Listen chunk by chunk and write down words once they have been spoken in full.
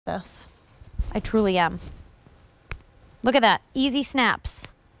This. I truly am. Look at that. Easy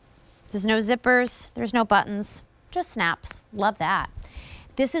snaps. There's no zippers. There's no buttons. Just snaps. Love that.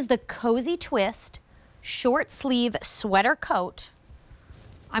 This is the CozyTwist short sleeve sweater coat.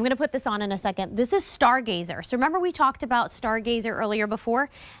 I'm going to put this on in a second. This is Stargazer. So remember we talked about Stargazer earlier before?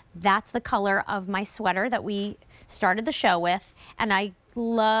 That's the color of my sweater that we started the show with. And I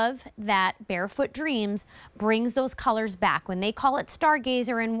love that Barefoot Dreams brings those colors back. When they call it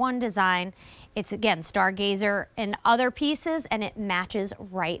Stargazer in one design, it's again Stargazer in other pieces, and it matches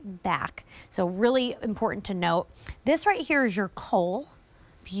right back. So really important to note. This right here is your coal,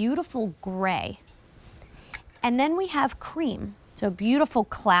 beautiful gray. And then we have cream. So beautiful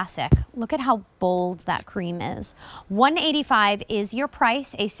classic. Look at how bold that cream is. $185 is your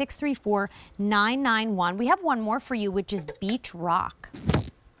price, a 634-991. We have one more for you, which is Beach Rock.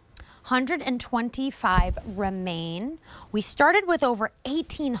 125 remain. We started with over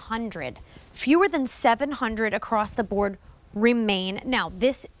 1,800. Fewer than 700 across the board remain. Now,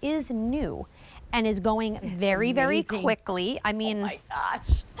 this is new and is going very, very quickly. I mean, oh my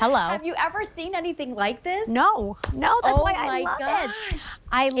gosh. Hello. Have you ever seen anything like this? No, that's why I love it.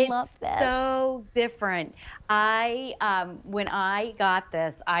 I love this. So different. When I got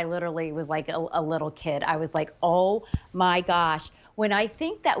this, I literally was like a little kid. I was like, oh my gosh. When I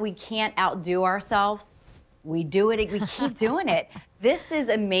think that we can't outdo ourselves, we do it. We keep doing it. This is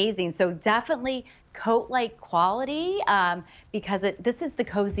amazing. So definitely coat-like quality because this is the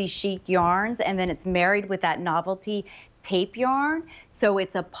Cozy Chic yarns, and then it's married with that novelty tape yarn. So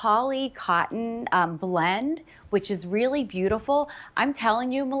it's a poly cotton blend, which is really beautiful. I'm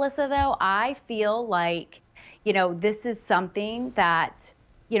telling you, Melissa, though, I feel like, you know, this is something that,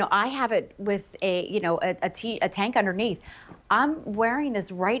 you know, I have it with a, you know, a tank underneath. I'm wearing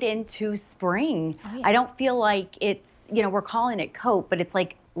this right into spring. Oh, yeah. I don't feel like it's, you know, we're calling it coat, but it's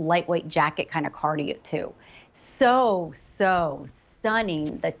like lightweight jacket kind of cardio too. So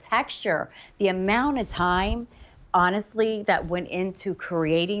stunning. The texture, the amount of time, honestly, that went into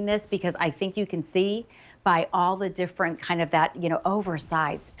creating this, because I think you can see by all the different kind of that, you know,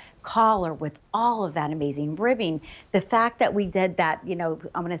 oversized collar with all of that amazing ribbing. The fact that we did that, you know,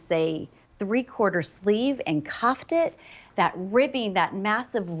 I'm going to say 3/4 sleeve and cuffed it, that ribbing, that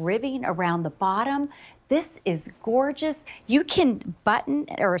massive ribbing around the bottom. This is gorgeous. You can button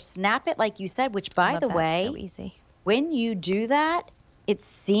or snap it like you said, which by the way, so easy. When you do that, it's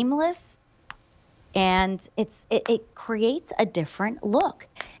seamless and it creates a different look.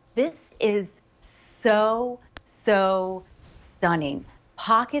 This is so stunning.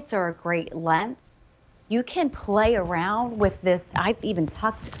 Pockets are a great length. You can play around with this. I've even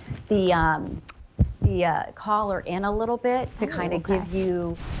tucked the collar in a little bit to kind of give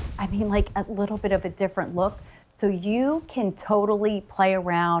you, I mean, like a little bit of a different look. So you can totally play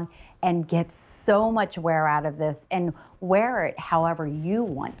around and get so much wear out of this and wear it however you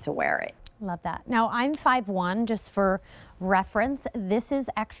want to wear it. Love that. Now I'm 5'1", just for reference. This is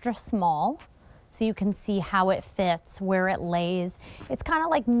extra small, so you can see how it fits, where it lays. It's kind of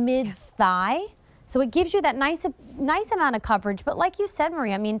like mid-thigh, so it gives you that nice amount of coverage. But like you said,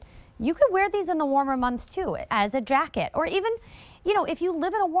 Marie, I mean, you could wear these in the warmer months too, as a jacket, or even, you know, if you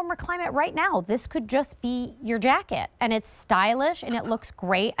live in a warmer climate right now, this could just be your jacket, and it's stylish and it looks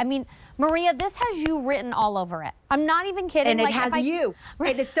great. I mean, Maria, this has you written all over it. I'm not even kidding. And it has you.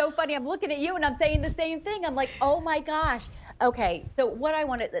 Right. It's so funny. I'm looking at you and I'm saying the same thing. I'm like, oh my gosh. Okay, so what I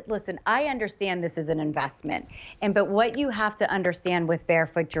want to, listen, I understand this is an investment, but what you have to understand with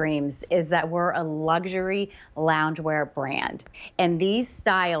Barefoot Dreams is that we're a luxury loungewear brand, and these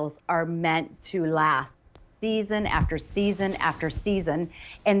styles are meant to last season after season after season,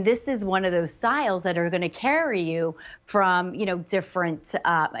 and this is one of those styles that are going to carry you from, you know, different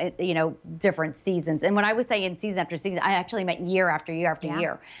seasons. And when I was saying season after season, I actually meant year after year after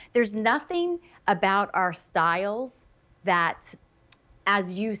year. There's nothing about our styles that,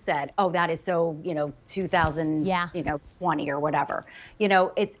 as you said, oh, that is so, you know, 2020 or whatever. You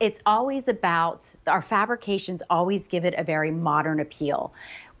know, it's always about, our fabrications always give it a very modern appeal.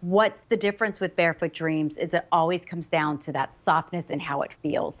 What's the difference with Barefoot Dreams is it always comes down to that softness and how it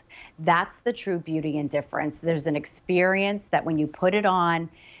feels. That's the true beauty and difference. There's an experience that when you put it on,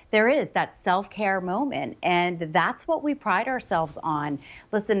 there is that self-care moment, and that's what we pride ourselves on.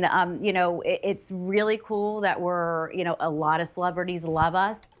 Listen, you know, it's really cool that we're, you know, a lot of celebrities love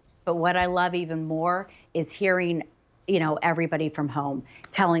us, but what I love even more is hearing, you know, everybody from home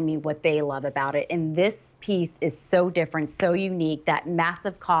telling me what they love about it. And this piece is so different, so unique, that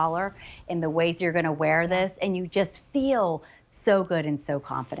massive collar and the ways you're gonna wear this, and you just feel so good and so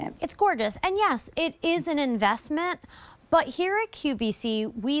confident. It's gorgeous. And yes, it is an investment, But here at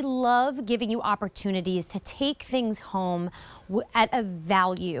QVC, we love giving you opportunities to take things home at a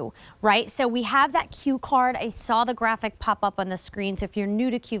value, right? So we have that Q card. I saw the graphic pop up on the screen. So if you're new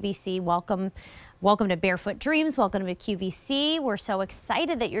to QVC, welcome. Welcome to Barefoot Dreams. Welcome to QVC. We're so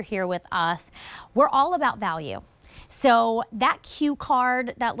excited that you're here with us. We're all about value. So that Q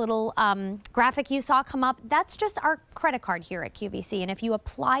card, that little graphic you saw come up, that's just our credit card here at QVC. And if you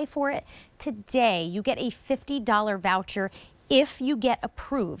apply for it today, you get a $50 voucher if you get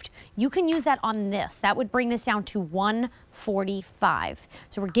approved. You can use that on this. That would bring this down to $145.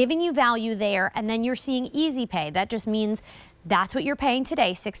 So we're giving you value there, and then you're seeing easy pay. That just means that's what you're paying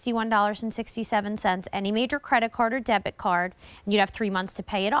today, $61.67, any major credit card or debit card, and you'd have 3 months to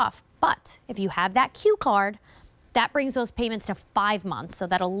pay it off. But if you have that Q card, that brings those payments to 5 months. So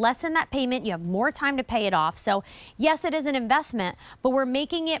that'll lessen that payment. You have more time to pay it off. So yes, it is an investment, but we're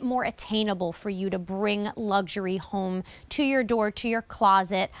making it more attainable for you to bring luxury home to your door, to your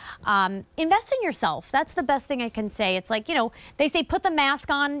closet. Invest in yourself. That's the best thing I can say. It's like, you know, they say put the mask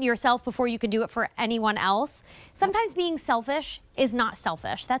on yourself before you can do it for anyone else. Sometimes being selfish is not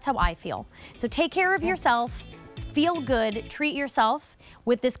selfish. That's how I feel. So take care of yourself. Feel good, treat yourself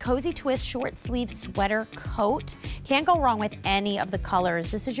with this CozyTwist short sleeve sweater coat. Can't go wrong with any of the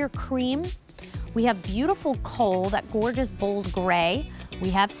colors. This is your cream. We have beautiful coal, that gorgeous bold gray. We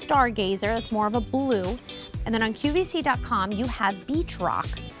have Stargazer, that's more of a blue. And then on QVC.com, you have Beach Rock.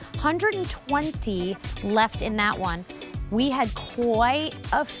 120 left in that one. We had quite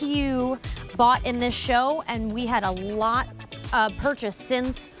a few bought in this show, and we had a lot purchased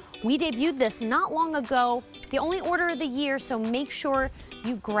since we debuted this not long ago. The only order of the year, so make sure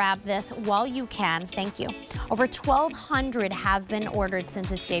you grab this while you can. Thank you. Over 1,200 have been ordered since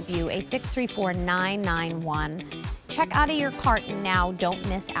its debut, a 634991. Check out of your cart now. Don't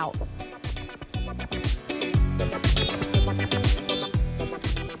miss out.